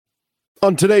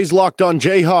On today's Locked On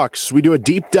Jayhawks, we do a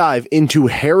deep dive into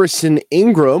Harrison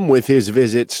Ingram with his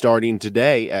visit starting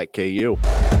today at KU.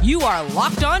 You are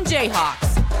Locked On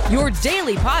Jayhawks, your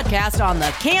daily podcast on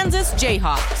the Kansas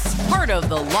Jayhawks, part of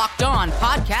the Locked On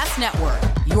Podcast Network,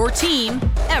 your team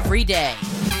every day.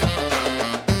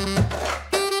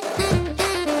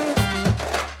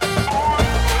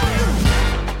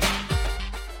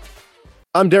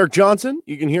 I'm Derek Johnson.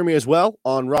 You can hear me as well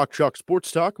on Rock Chalk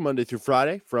Sports Talk Monday through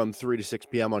Friday from 3 to 6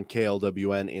 p.m. on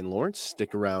KLWN in Lawrence.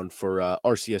 Stick around for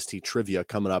RCST trivia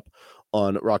coming up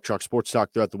on Rock Chalk Sports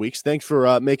Talk throughout the weeks. Thanks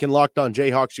for making Locked On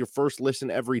Jayhawks your first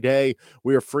listen every day.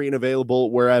 We are free and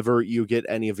available wherever you get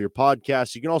any of your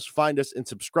podcasts. You can also find us and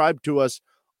subscribe to us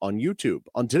on YouTube.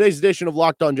 On today's edition of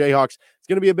Locked On Jayhawks, it's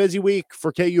going to be a busy week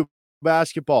for KU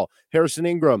basketball. Harrison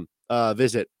Ingram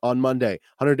visit on Monday.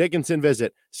 Hunter Dickinson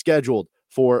visit scheduled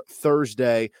for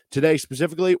Thursday. Today,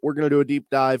 specifically, we're going to do a deep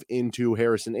dive into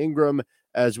Harrison Ingram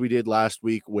as we did last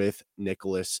week with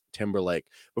Nicholas Timberlake.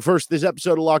 But first, this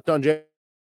episode of Locked On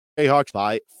Jayhawks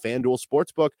by FanDuel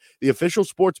Sportsbook, the official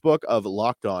sportsbook of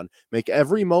Locked On. Make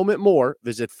every moment more.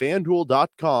 Visit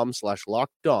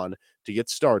FanDuel.com/LockedOn to get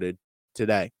started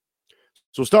today.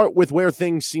 So we'll start with where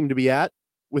things seem to be at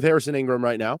with Harrison Ingram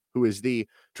right now, who is the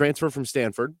transfer from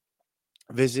Stanford,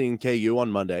 visiting KU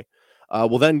on Monday.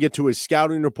 We'll then get to his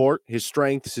scouting report, his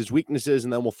strengths, his weaknesses,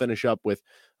 and then we'll finish up with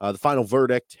the final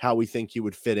verdict, how we think he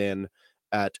would fit in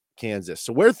at Kansas.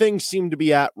 So where things seem to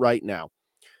be at right now.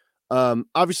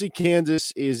 Obviously,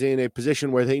 Kansas is in a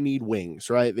position where they need wings,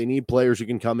 right? They need players who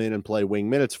can come in and play wing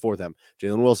minutes for them.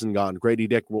 Jalen Wilson gone, Grady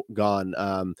Dick gone,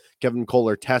 Kevin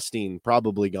Kohler testing,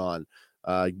 probably gone.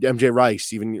 MJ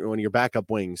Rice, even one of your backup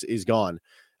wings, is gone.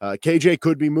 KJ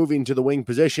could be moving to the wing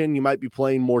position. You might be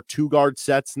playing more two-guard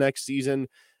sets next season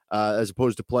as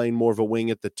opposed to playing more of a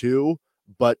wing at the two,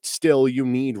 but still you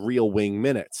need real wing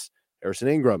minutes. Harrison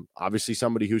Ingram, obviously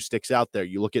somebody who sticks out there.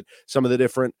 You look at some of the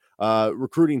different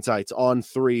recruiting sites on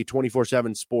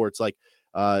 24/7 Sports, like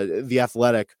The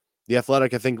Athletic. The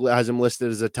Athletic, I think, has him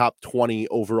listed as a top 20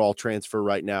 overall transfer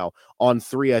right now. On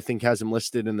 3, I think, has him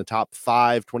listed in the top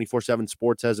 5. 24/7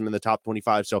 Sports has him in the top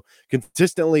 25. So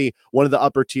consistently one of the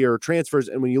upper tier transfers.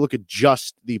 And when you look at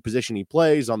just the position he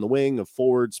plays on the wing of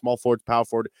forward, small forward, power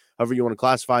forward, however you want to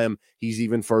classify him, he's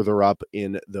even further up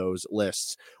in those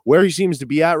lists. Where he seems to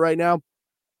be at right now,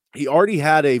 he already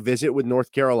had a visit with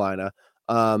North Carolina.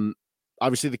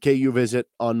 Obviously, the KU visit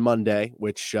on Monday,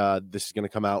 which this is going to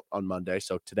come out on Monday,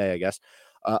 so today, I guess.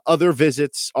 Other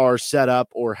visits are set up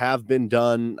or have been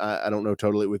done, I don't know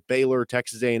totally, with Baylor,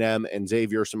 Texas A&M, and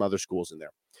Xavier, some other schools in there.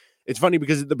 It's funny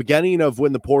because at the beginning of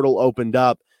when the portal opened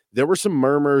up, there were some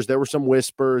murmurs, there were some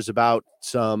whispers about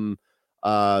some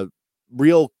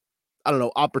real,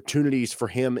 opportunities for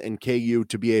him and KU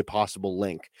to be a possible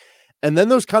link. And then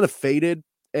those kind of faded,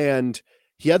 and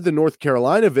he had the North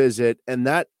Carolina visit, and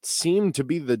that seemed to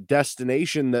be the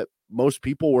destination that most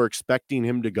people were expecting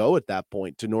him to go at that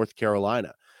point, to North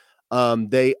Carolina.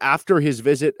 They, after his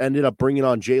visit, ended up bringing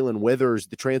on Jalen Withers,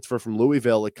 the transfer from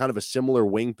Louisville, at kind of a similar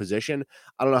wing position.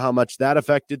 I don't know how much that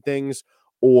affected things,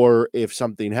 or if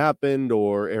something happened,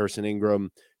 or Harrison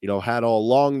Ingram, had all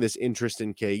along this interest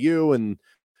in KU, and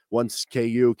once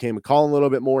KU came calling a little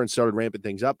bit more and started ramping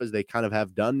things up, as they kind of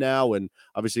have done now, and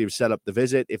obviously have set up the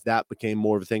visit, if that became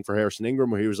more of a thing for Harrison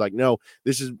Ingram, where he was like, no,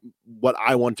 this is what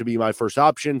I want to be my first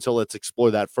option, so let's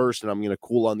explore that first, and I'm going to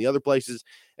cool on the other places.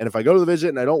 And if I go to the visit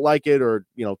and I don't like it, or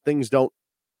things don't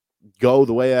go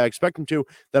the way I expect them to,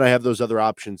 then I have those other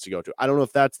options to go to. I don't know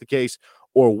if that's the case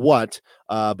or what,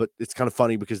 but it's kind of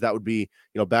funny because that would be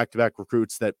back-to-back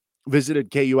recruits that visited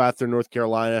KU after North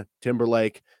Carolina,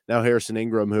 Timberlake, now Harrison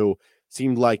Ingram, who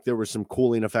seemed like there was some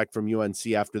cooling effect from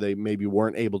UNC after they maybe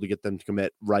weren't able to get them to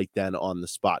commit right then on the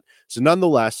spot. So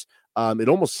nonetheless, it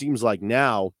almost seems like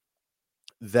now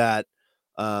that,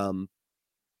 we're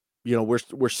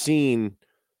seeing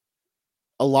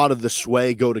a lot of the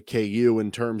sway go to KU in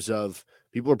terms of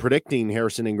people are predicting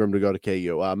Harrison Ingram to go to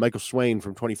KU. Michael Swain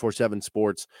from 24/7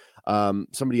 Sports,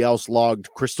 somebody else logged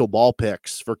crystal ball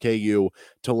picks for KU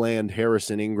to land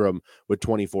Harrison Ingram with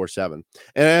 24/7.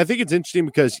 And I think it's interesting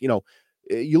because,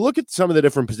 you look at some of the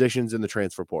different positions in the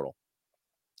transfer portal.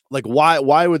 Like,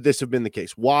 why would this have been the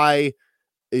case? Why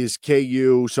is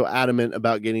KU so adamant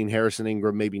about getting Harrison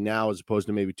Ingram maybe now as opposed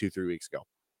to maybe 2-3 weeks ago?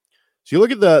 So you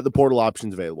look at the portal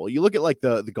options available. You look at like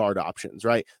the guard options,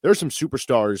 right? There are some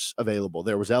superstars available.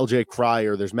 There was LJ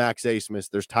Cryer, there's Max Asmus,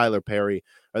 there's Tyler Perry.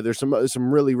 There's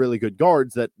some really, really good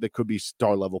guards that could be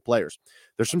star level players.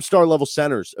 There's some star level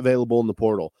centers available in the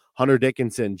portal. Hunter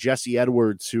Dickinson, Jesse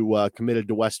Edwards, who committed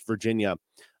to West Virginia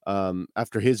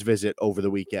after his visit over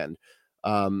the weekend.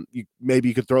 Maybe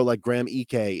you could throw like Graham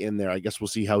Ike in there. I guess we'll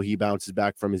see how he bounces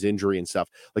back from his injury and stuff.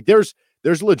 Like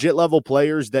there's legit level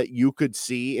players that you could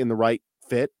see in the right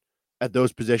fit at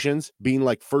those positions being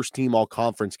like first team all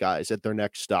conference guys at their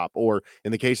next stop, or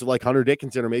in the case of like Hunter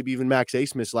Dickinson or maybe even Max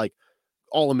Asmus, like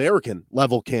all-American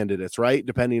level candidates, right?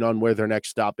 Depending on where their next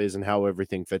stop is and how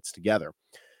everything fits together.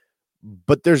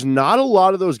 But there's not a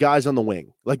lot of those guys on the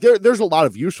wing. Like there's a lot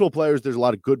of useful players. There's a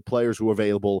lot of good players who are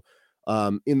available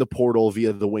in the portal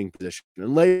via the wing position.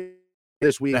 And later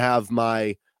this week, I have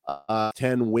my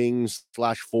 10 wings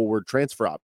 / forward transfer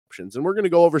options. And we're going to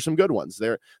go over some good ones.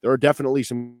 There are definitely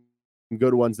some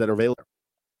good ones that are available.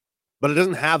 But it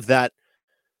doesn't have that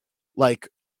like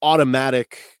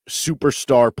automatic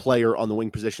superstar player on the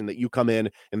wing position that you come in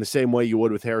the same way you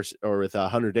would with Harris or with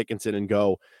Hunter Dickinson and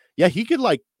go, yeah, he could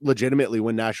like legitimately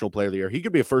win National Player of the Year. He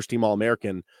could be a first team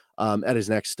All-American at his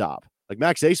next stop. Like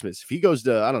Max Asmus, if he goes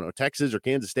to, I don't know, Texas or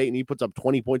Kansas State and he puts up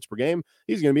 20 points per game,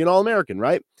 he's going to be an All-American,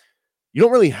 right? You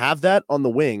don't really have that on the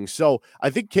wing. So I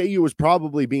think KU is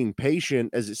probably being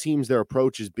patient as it seems their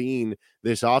approach is being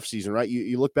this offseason, right?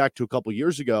 You look back to a couple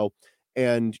years ago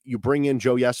and you bring in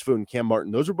Joe Yesufu and Cam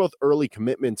Martin. Those were both early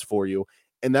commitments for you,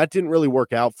 and that didn't really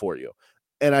work out for you.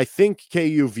 And I think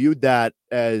KU viewed that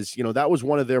as, that was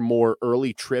one of their more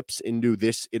early trips into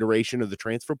this iteration of the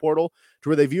transfer portal, to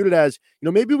where they viewed it as,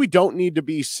 maybe we don't need to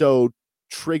be so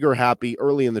trigger happy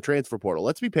early in the transfer portal.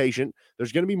 Let's be patient.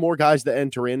 There's going to be more guys that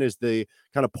enter in as the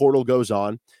kind of portal goes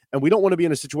on. And we don't want to be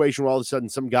in a situation where all of a sudden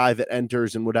some guy that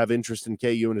enters and would have interest in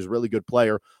KU and is a really good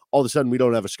player, all of a sudden we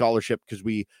don't have a scholarship because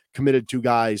we committed 2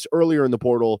 guys earlier in the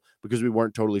portal because we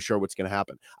weren't totally sure what's going to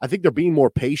happen. I think they're being more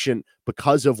patient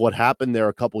because of what happened there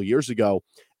a couple years ago.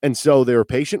 And so they were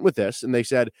patient with this and they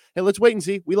said, hey, let's wait and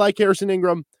see. We like Harrison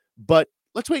Ingram, but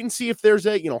let's wait and see if there's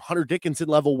a, Hunter Dickinson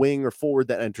level wing or forward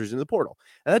that enters in the portal.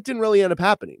 And that didn't really end up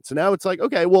happening. So now it's like,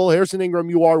 okay, well, Harrison Ingram,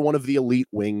 you are one of the elite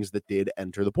wings that did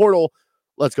enter the portal.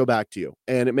 Let's go back to you.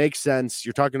 And it makes sense.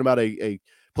 You're talking about a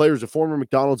player who's a former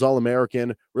McDonald's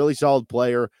All-American, really solid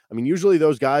player. I mean, usually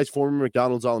those guys, former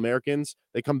McDonald's All-Americans,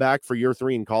 they come back for year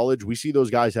 3 in college. We see those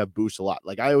guys have boosts a lot.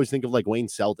 Like I always think of like Wayne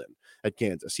Selden at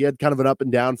Kansas. He had kind of an up and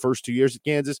down first 2 years at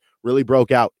Kansas, really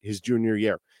broke out his junior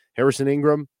year. Harrison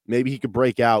Ingram, maybe he could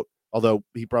break out, although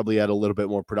he probably had a little bit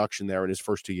more production there in his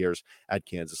first 2 years at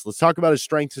Kansas. Let's talk about his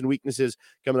strengths and weaknesses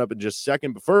coming up in just a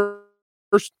second. But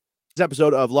first, this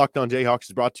episode of Locked On Jayhawks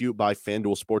is brought to you by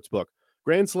FanDuel Sportsbook.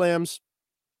 Grand slams,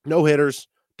 no hitters,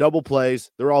 double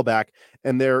plays, they're all back.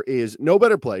 And there is no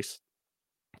better place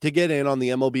to get in on the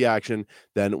MLB action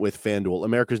than with FanDuel,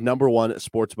 America's #1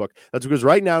 sportsbook. That's because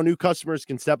right now, new customers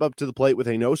can step up to the plate with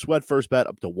a no-sweat first bet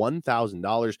up to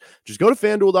 $1,000. Just go to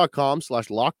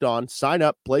FanDuel.com/lockedon, sign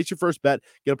up, place your first bet,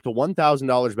 get up to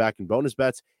 $1,000 back in bonus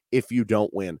bets if you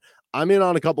don't win. I'm in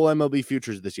on a couple MLB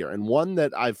futures this year, and one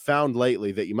that I've found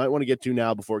lately that you might want to get to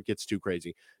now before it gets too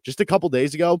crazy. Just a couple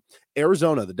days ago,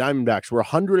 Arizona, the Diamondbacks, were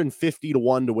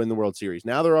 150-1 to win the World Series.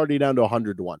 Now they're already down to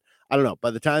 100-1. I don't know.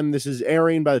 By the time this is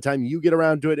airing, by the time you get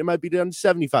around to it, it might be down to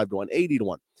 75-1,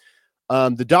 80-1.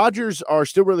 The Dodgers are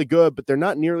still really good, but they're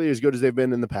not nearly as good as they've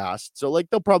been in the past. So, like,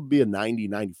 they'll probably be a 90,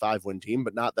 95 win team,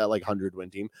 but not that, 100 win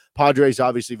team. Padres,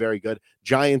 obviously, very good.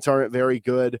 Giants aren't very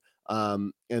good.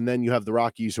 And then you have the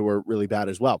Rockies, who are really bad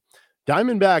as well.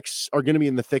 Diamondbacks are going to be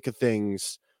in the thick of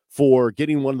things for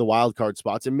getting one of the wild card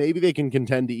spots, and maybe they can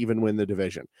contend to even win the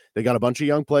division. They got a bunch of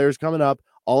young players coming up.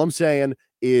 All I'm saying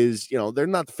is, they're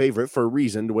not the favorite for a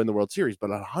reason to win the World Series,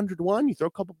 but at 101, you throw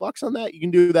a couple bucks on that. You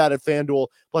can do that at FanDuel,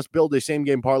 plus build a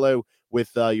same-game parlay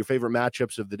with your favorite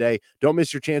matchups of the day. Don't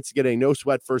miss your chance to get a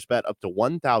no-sweat first bet up to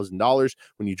 $1,000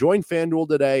 when you join FanDuel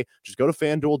today. Just go to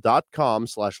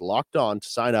FanDuel.com/lockedon to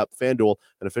sign up. FanDuel,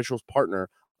 an official partner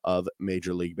of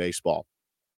Major League Baseball.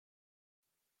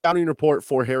 Scouting report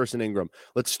for Harrison Ingram.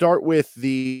 Let's start with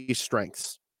the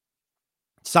strengths.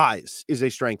 Size is a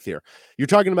strength here. You're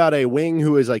talking about a wing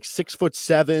who is like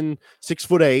 6'7",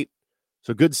 6'8",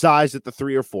 so good size at the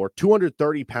 3 or 4.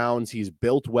 230 pounds. He's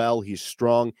built well. He's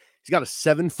strong. He's got a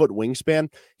 7-foot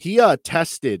wingspan. He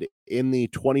tested in the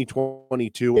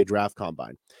 2022 draft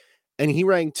combine, and he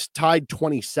ranked tied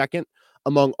 22nd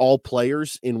among all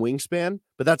players in wingspan.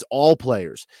 But that's all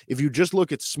players. If you just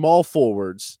look at small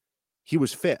forwards, he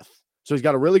was 5th. So he's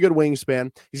got a really good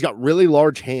wingspan. He's got really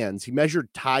large hands. He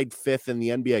measured tied 5th in the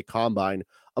NBA combine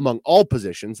among all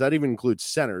positions. That even includes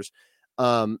centers,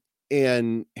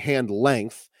 and hand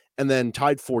length, and then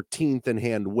tied 14th in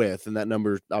hand width. And that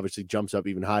number obviously jumps up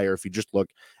even higher if you just look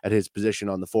at his position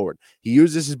on the forward. He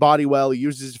uses his body well. He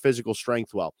uses his physical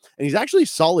strength well. And he's actually a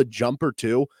solid jumper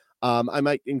too. I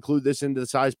might include this into the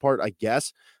size part, I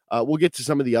guess. We'll get to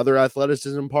some of the other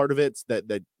athleticism part of it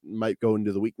that might go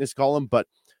into the weakness column, but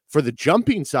for the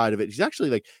jumping side of it, he's actually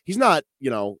like, he's not,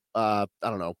 I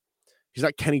don't know. He's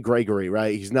not Kenny Gregory,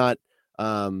 right? He's not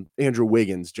Andrew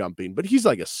Wiggins jumping, but he's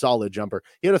like a solid jumper.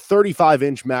 He had a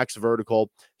 35-inch max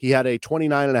vertical. He had a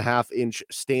 29.5-inch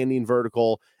standing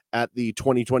vertical at the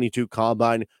 2022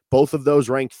 Combine. Both of those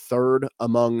ranked third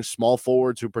among small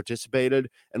forwards who participated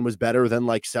and was better than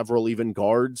like several even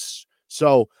guards.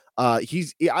 So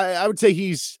I would say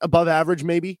he's above average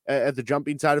maybe at the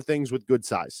jumping side of things with good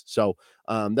size. So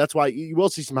that's why you will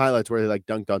see some highlights where they like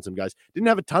dunked on some guys. Didn't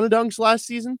have a ton of dunks last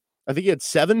season. I think he had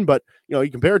 7, but you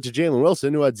compare it to Jalen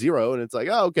Wilson, who had 0, and it's like,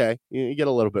 oh, okay, you get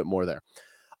a little bit more there.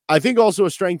 I think also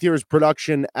a strength here is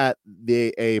production at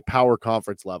a power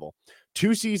conference level.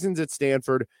 2 seasons at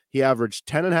Stanford, he averaged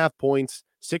 10.5 points,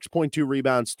 6.2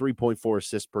 rebounds, 3.4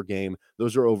 assists per game.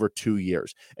 Those are over 2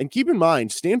 years. And keep in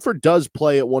mind, Stanford does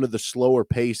play at one of the slower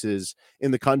paces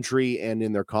in the country and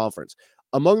in their conference.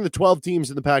 Among the 12 teams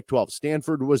in the Pac-12,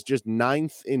 Stanford was just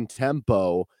 9th in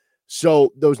tempo.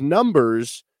 So those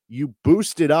numbers, you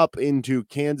boost it up into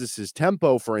Kansas's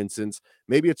tempo, for instance,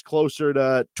 maybe it's closer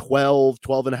to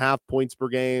 12.5 points per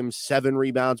game, 7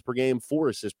 rebounds per game, 4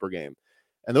 assists per game.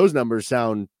 And those numbers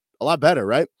sound a lot better,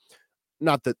 right?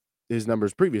 Not that his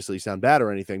numbers previously sound bad or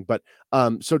anything, but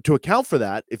so to account for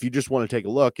that, if you just want to take a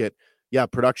look at,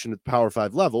 production at the Power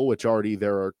 5 level, which already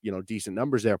there are, decent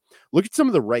numbers there. Look at some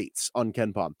of the rates on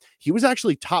KenPom. He was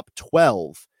actually top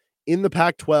 12 in the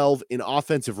Pac-12 in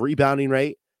offensive rebounding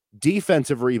rate,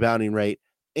 defensive rebounding rate,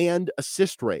 and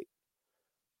assist rate.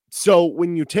 So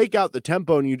when you take out the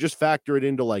tempo and you just factor it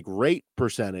into like rate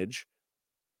percentage,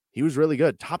 he was really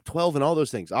good. Top 12 in all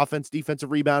those things. Offense, defensive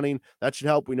rebounding, that should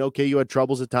help. We know KU had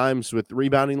troubles at times with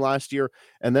rebounding last year.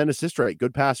 And then assist rate,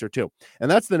 good passer too. And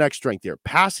that's the next strength here,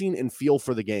 passing and feel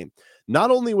for the game.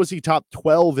 Not only was he top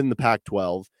 12 in the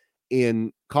Pac-12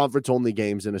 in conference-only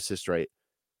games in assist rate,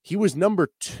 he was number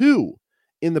 2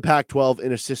 in the Pac-12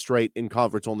 in assist rate in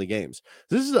conference-only games.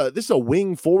 This is a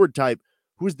wing forward type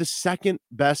who was the second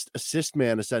best assist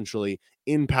man, essentially,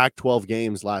 in Pac-12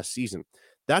 games last season.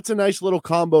 That's a nice little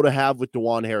combo to have with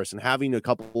DeJuan Harris and having a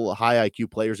couple of high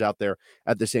IQ players out there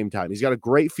at the same time. He's got a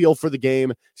great feel for the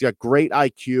game. He's got great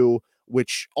IQ,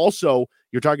 which also,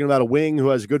 you're talking about a wing who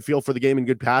has a good feel for the game and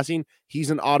good passing. He's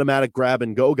an automatic grab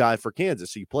and go guy for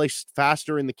Kansas. So you play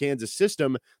faster in the Kansas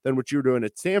system than what you're doing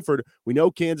at Stanford. We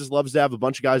know Kansas loves to have a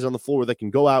bunch of guys on the floor that can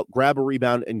go out, grab a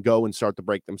rebound, and go and start the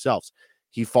break themselves.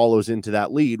 He follows into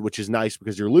that lead, which is nice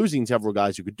because you're losing several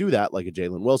guys who could do that, like a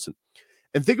Jalen Wilson.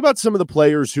 And think about some of the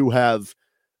players who have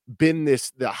been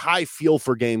the high feel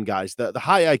for game guys, the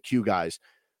high IQ guys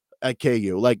at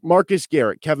KU, like Marcus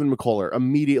Garrett, Kevin McCullough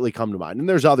immediately come to mind. And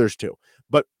there's others too,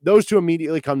 but those two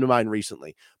immediately come to mind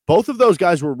recently. Both of those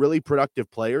guys were really productive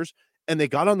players and they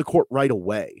got on the court right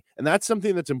away. And that's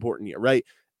something that's important here, right?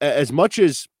 As much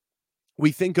as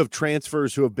we think of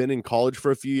transfers who have been in college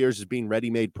for a few years as being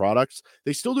ready-made products,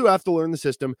 they still do have to learn the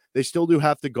system. They still do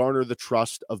have to garner the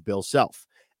trust of Bill Self.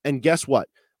 And guess what?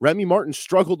 Remy Martin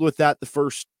struggled with that the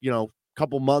first,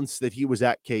 couple months that he was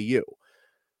at KU.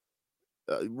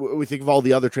 We think of all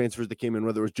the other transfers that came in,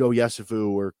 whether it was Joe Yesufu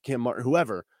or Cam Martin,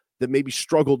 whoever, that maybe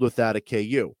struggled with that at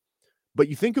KU. But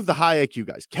you think of the high IQ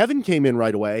guys. Kevin came in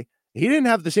right away. He didn't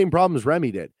have the same problems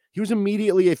Remy did. He was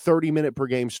immediately a 30-minute per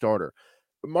game starter.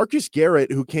 Marcus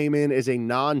Garrett, who came in as a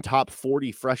non-top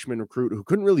 40 freshman recruit who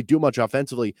couldn't really do much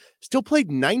offensively, still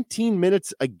played 19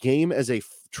 minutes a game as a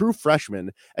true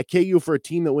freshman at KU for a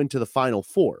team that went to the Final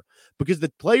Four. Because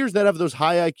the players that have those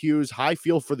high IQs, high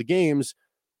feel for the games,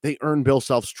 they earn Bill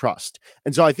Self's trust.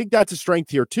 And so I think that's a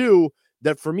strength here too,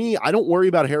 that for me, I don't worry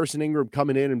about Harrison Ingram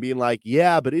coming in and being like,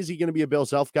 yeah, but is he going to be a Bill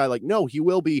Self guy? Like, no, he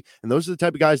will be. And those are the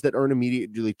type of guys that earn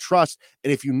immediately trust.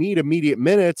 And if you need immediate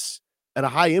minutes at a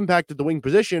high impact at the wing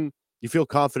position, you feel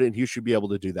confident you should be able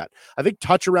to do that. I think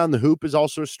touch around the hoop is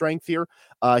also a strength here.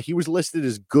 He was listed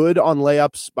as good on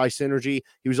layups by Synergy.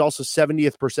 He was also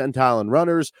 70th percentile in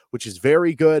runners, which is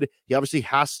very good. He obviously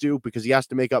has to, because he has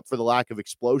to make up for the lack of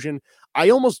explosion. I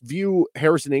almost view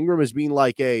Harrison Ingram as being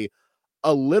like a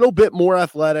little bit more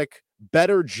athletic,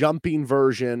 better jumping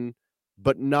version,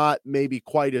 but not maybe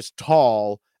quite as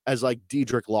tall as like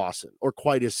Dedrick Lawson or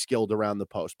quite as skilled around the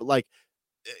post, but like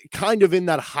kind of in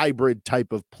that hybrid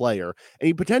type of player. And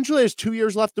he potentially has 2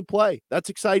 years left to play. That's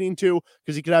exciting too,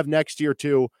 because he could have next year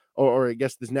too, or I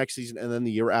guess this next season and then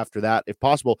the year after that, if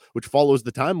possible, which follows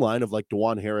the timeline of like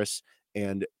DeJuan Harris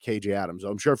and KJ Adams.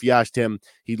 I'm sure if you asked him,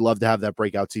 he'd love to have that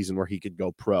breakout season where he could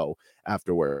go pro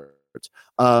afterwards.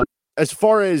 As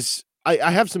far as I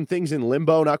have some things in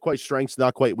limbo, not quite strengths,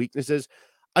 not quite weaknesses.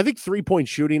 I think 3-point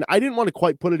shooting, I didn't want to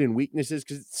quite put it in weaknesses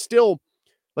because it's still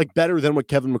like better than what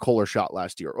Kevin McCullough shot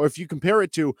last year. Or if you compare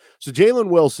it to, so Jalen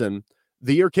Wilson,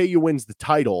 the year KU wins the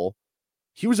title,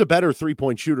 he was a better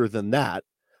 3-point shooter than that.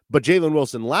 But Jalen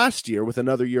Wilson last year, with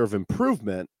another year of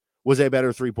improvement, was a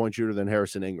better 3-point shooter than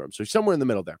Harrison Ingram. So he's somewhere in the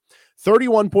middle there.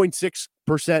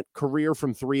 31.6% career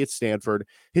from three at Stanford.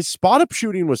 His spot-up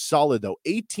shooting was solid, though.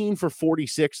 18 for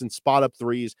 46 in spot-up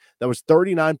threes. That was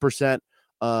 39%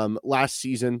 last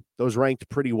season. Those ranked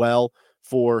pretty well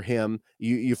for him.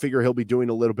 You figure he'll be doing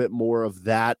a little bit more of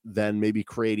that than maybe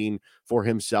creating for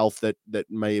himself that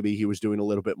maybe he was doing a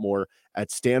little bit more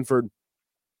at Stanford.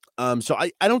 So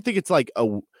I don't think it's like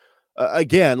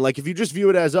again, like if you just view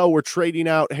it as, oh, we're trading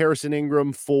out Harrison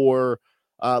Ingram for,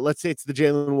 let's say it's the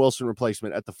Jalen Wilson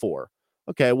replacement at the 4.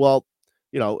 Okay, well,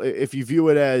 if you view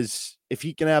it as if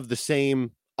he can have the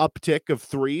same uptick of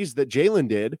threes that Jalen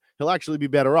did, he'll actually be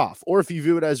better off. Or if you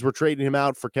view it as we're trading him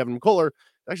out for Kevin McCullough,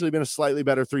 actually been a slightly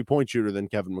better 3-point shooter than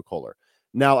Kevin McCullough.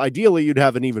 Now, ideally, you'd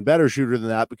have an even better shooter than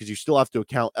that because you still have to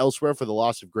account elsewhere for the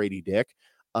loss of Grady Dick.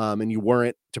 And you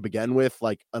weren't, to begin with,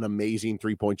 like an amazing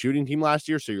 3-point shooting team last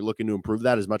year. So you're looking to improve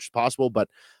that as much as possible. But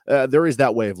there is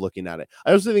that way of looking at it.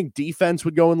 I also think defense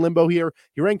would go in limbo here.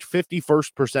 He ranked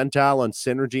 51st percentile on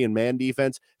synergy and man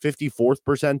defense, 54th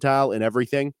percentile in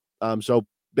everything. So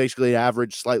basically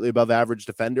average, slightly above average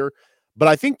defender. But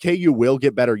I think KU will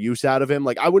get better use out of him.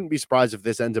 Like, I wouldn't be surprised if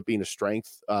this ends up being a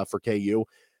strength for KU.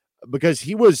 Because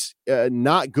he was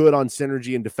not good on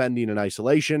synergy and defending in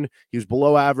isolation. He was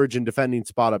below average in defending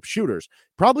spot-up shooters.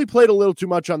 Probably played a little too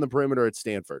much on the perimeter at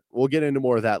Stanford. We'll get into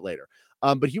more of that later.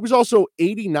 But he was also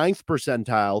 89th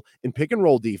percentile in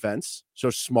pick-and-roll defense, so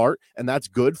smart, and that's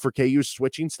good for KU's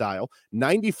switching style.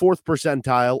 94th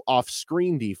percentile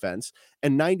off-screen defense,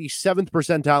 and 97th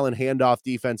percentile in handoff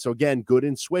defense. So again, good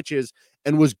in switches,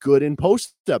 and was good in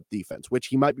post-up defense, which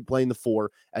he might be playing the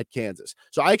 4 at Kansas.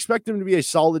 So I expect him to be a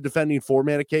solid defending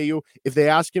 4-man at KU. If they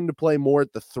ask him to play more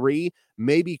at the 3,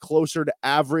 maybe closer to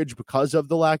average because of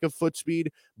the lack of foot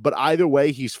speed, but either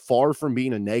way, he's far from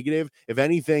being a negative. If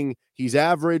anything, he's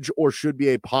average or should be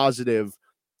a positive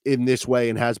in this way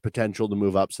and has potential to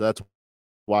move up. So that's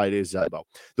why it is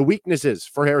the weaknesses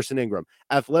for Harrison Ingram: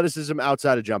 athleticism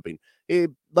outside of jumping.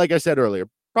 Like I said earlier,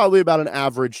 probably about an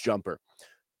average jumper.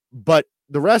 But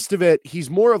the rest of it, he's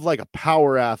more of like a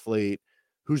power athlete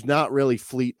who's not really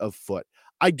fleet of foot.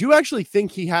 I do actually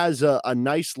think he has a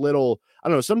nice little, I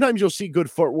don't know, sometimes you'll see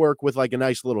good footwork with like a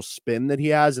nice little spin that he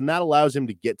has, and that allows him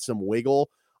to get some wiggle.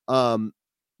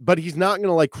 But he's not going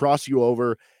to like cross you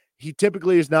over. He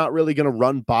typically is not really going to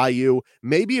run by you.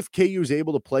 Maybe if KU is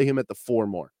able to play him at the 4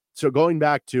 more. So going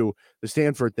back to the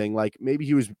Stanford thing, like maybe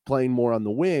he was playing more on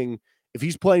the wing. If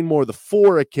he's playing more the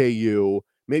 4 at KU,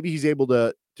 maybe he's able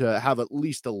to have at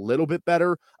least a little bit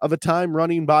better of a time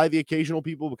running by the occasional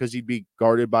people because he'd be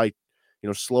guarded by,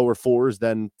 slower 4s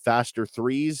than faster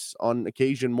 3s on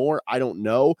occasion more. I don't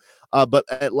know. But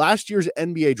at last year's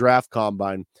NBA draft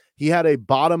combine, he had a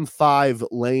bottom 5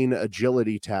 lane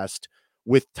agility test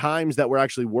with times that were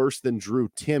actually worse than Drew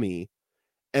Timme,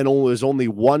 and was only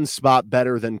 1 spot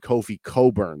better than Kofi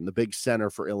Coburn, the big center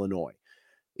for Illinois.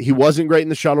 He wasn't great in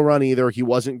the shuttle run either. He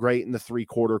wasn't great in the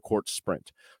 3/4 court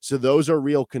sprint. So those are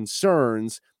real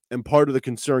concerns. And part of the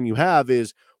concern you have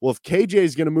is, well, if KJ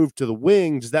is going to move to the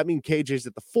wing, does that mean KJ's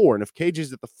at the 4? And if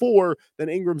KJ's at the 4, then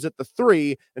Ingram's at the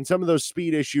 3, and some of those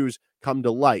speed issues come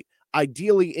to light.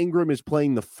 Ideally, Ingram is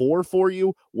playing the 4 for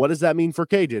you. What does that mean for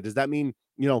KJ? Does that mean,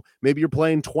 maybe you're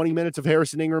playing 20 minutes of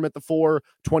Harrison Ingram at the 4,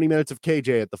 20 minutes of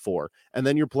KJ at the 4, and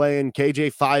then you're playing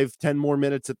KJ 5-10 more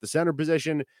minutes at the center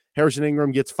position. Harrison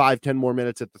Ingram gets 5-10 more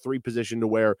minutes at the 3 position to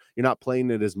where you're not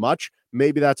playing it as much.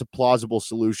 Maybe that's a plausible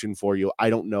solution for you. I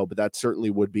don't know, but that certainly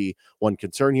would be one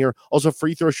concern here. Also,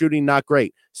 free throw shooting, not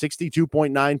great.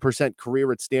 62.9%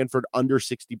 career at Stanford, under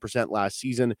 60% last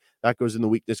season. That goes in the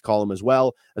weakness column as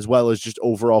well as just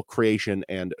overall creation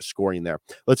and scoring there.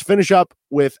 Let's finish up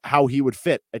with how he would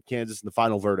fit at Kansas in the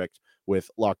final verdict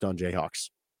with Locked On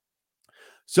Jayhawks.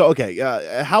 So, okay,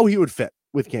 how he would fit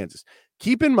with Kansas.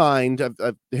 Keep in mind,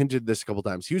 I've hinted this a couple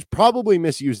times, he was probably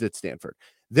misused at Stanford.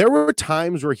 There were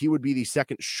times where he would be the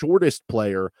second shortest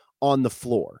player on the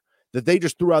floor, that they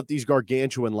just threw out these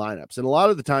gargantuan lineups. And a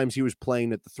lot of the times he was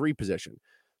playing at the 3 position.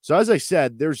 So as I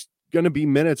said, there's going to be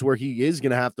minutes where he is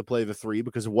going to have to play the 3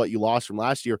 because of what you lost from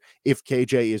last year if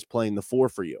KJ is playing the 4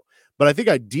 for you. But I think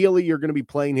ideally you're going to be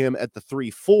playing him at the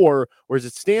 3-4, whereas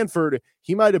at Stanford,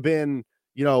 he might have been,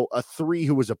 a 3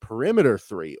 who was a perimeter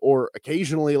 3, or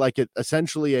occasionally like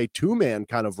essentially a 2-man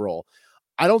kind of role.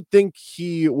 I don't think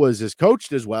he was as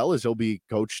coached as well as he'll be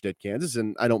coached at Kansas.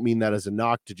 And I don't mean that as a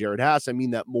knock to Jared Haas. I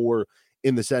mean that more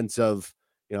in the sense of,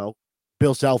 you know,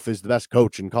 Bill Self is the best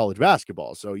coach in college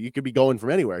basketball. So you could be going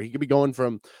from anywhere. He could be going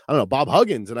from, I don't know, Bob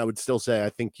Huggins. And I would still say, I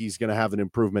think he's going to have an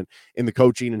improvement in the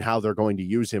coaching and how they're going to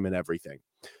use him and everything.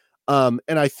 And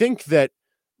I think that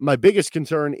my biggest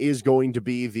concern is going to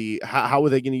be how are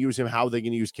they going to use him? How are they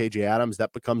going to use KJ Adams?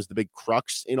 That becomes the big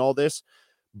crux in all this.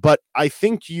 But I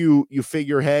think you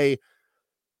figure, hey,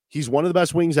 he's one of the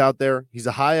best wings out there. He's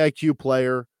a high IQ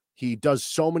player. He does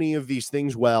so many of these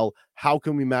things well. How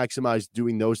can we maximize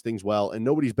doing those things well? And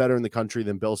nobody's better in the country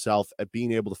than Bill Self at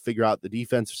being able to figure out the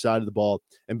defensive side of the ball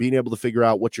and being able to figure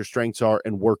out what your strengths are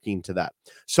and working to that.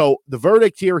 So the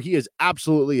verdict here, he is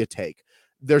absolutely a take.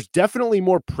 There's definitely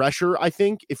more pressure, I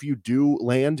think, if you do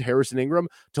land Harrison Ingram,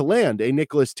 to land a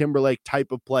Nicholas Timberlake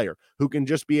type of player who can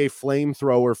just be a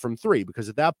flamethrower from three. Because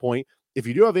at that point, if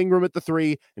you do have Ingram at the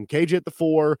 3 and KJ at the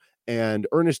 4 and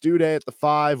Ernest Uday at the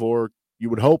 5, or you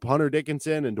would hope Hunter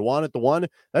Dickinson and DeJuan at the 1,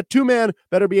 that 2-man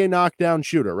better be a knockdown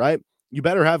shooter, right? You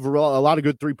better have a lot of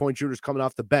good 3-point shooters coming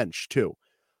off the bench too.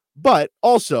 But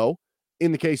also,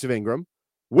 in the case of Ingram,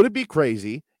 would it be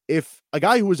crazy if a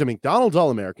guy who was a McDonald's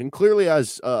All-American, clearly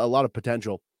has a lot of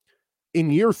potential,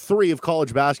 in year 3 of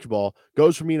college basketball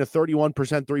goes from being a 31%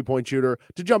 3-point shooter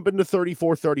to jump into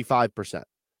 34, 35%?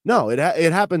 No, it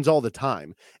happens all the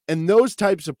time. And those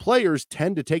types of players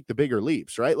tend to take the bigger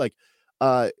leaps, right? Like,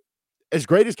 as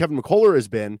great as Kevin McCullough has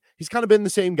been, he's kind of been the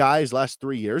same guy his last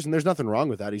 3 years, and there's nothing wrong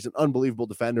with that. He's an unbelievable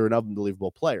defender, an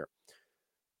unbelievable player.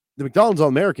 The McDonald's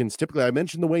All-Americans, typically, I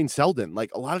mentioned the Wayne Selden. Like,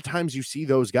 a lot of times you see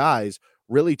those guys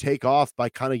really take off by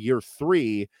kind of year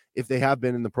 3 if they have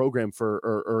been in the program for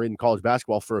or in college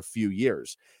basketball for a few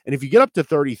years. And if you get up to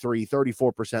 33,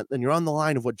 34%, then you're on the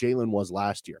line of what Jalen was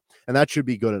last year, and that should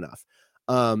be good enough.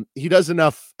 He does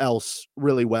enough else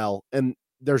really well, and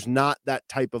there's not that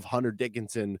type of Hunter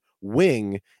Dickinson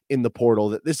wing in the portal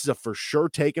that this is a for sure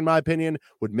take, in my opinion,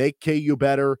 would make KU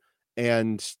better.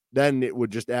 And then it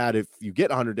would just add, if you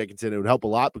get Hunter Dickinson, it would help a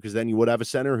lot because then you would have a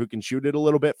center who can shoot it a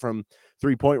little bit from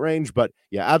 3-point range. But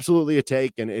yeah, absolutely a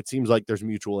take. And it seems like there's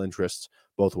mutual interests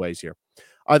both ways here.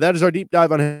 All right, that is our deep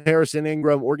dive on Harrison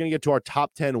Ingram. We're going to get to our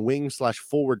top 10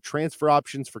 wing/forward transfer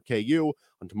options for KU.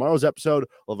 On tomorrow's episode,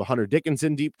 we'll have a Hunter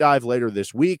Dickinson deep dive later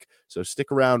this week. So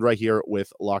stick around right here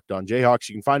with Locked On Jayhawks.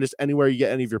 You can find us anywhere you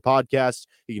get any of your podcasts.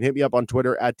 You can hit me up on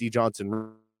Twitter at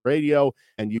DJohnsonRadio,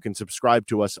 and you can subscribe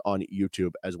to us on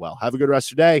YouTube as well. Have a good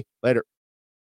rest of your day. Later.